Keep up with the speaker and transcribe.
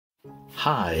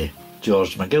Hi,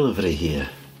 George McGillivray here.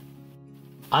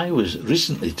 I was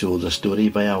recently told a story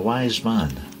by a wise man.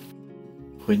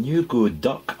 When you go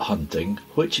duck hunting,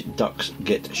 which ducks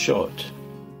get shot?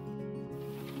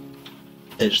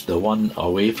 It's the one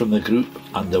away from the group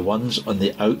and the ones on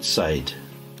the outside.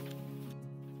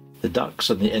 The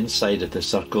ducks on the inside of the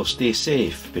circle stay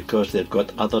safe because they've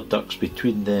got other ducks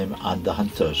between them and the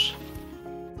hunters.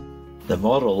 The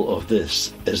moral of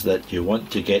this is that you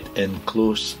want to get in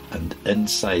close, and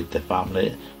inside the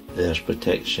family there's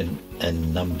protection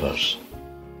in numbers.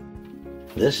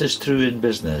 This is true in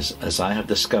business, as I have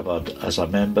discovered as a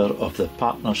member of the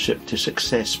Partnership to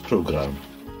Success programme.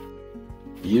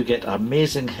 You get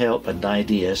amazing help and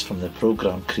ideas from the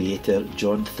programme creator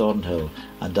John Thornhill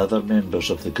and other members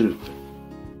of the group.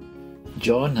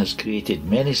 John has created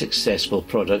many successful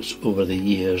products over the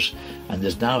years and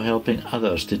is now helping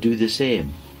others to do the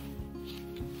same.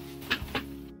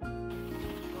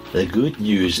 The good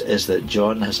news is that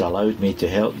John has allowed me to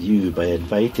help you by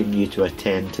inviting you to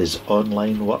attend his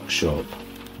online workshop.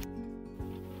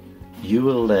 You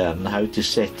will learn how to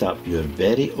set up your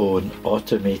very own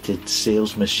automated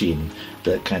sales machine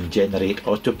that can generate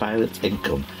autopilot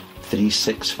income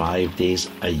 365 days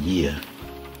a year.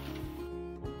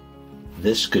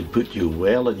 This could put you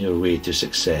well on your way to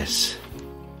success.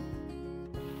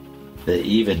 The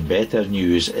even better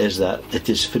news is that it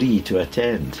is free to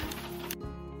attend.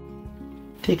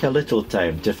 Take a little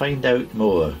time to find out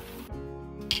more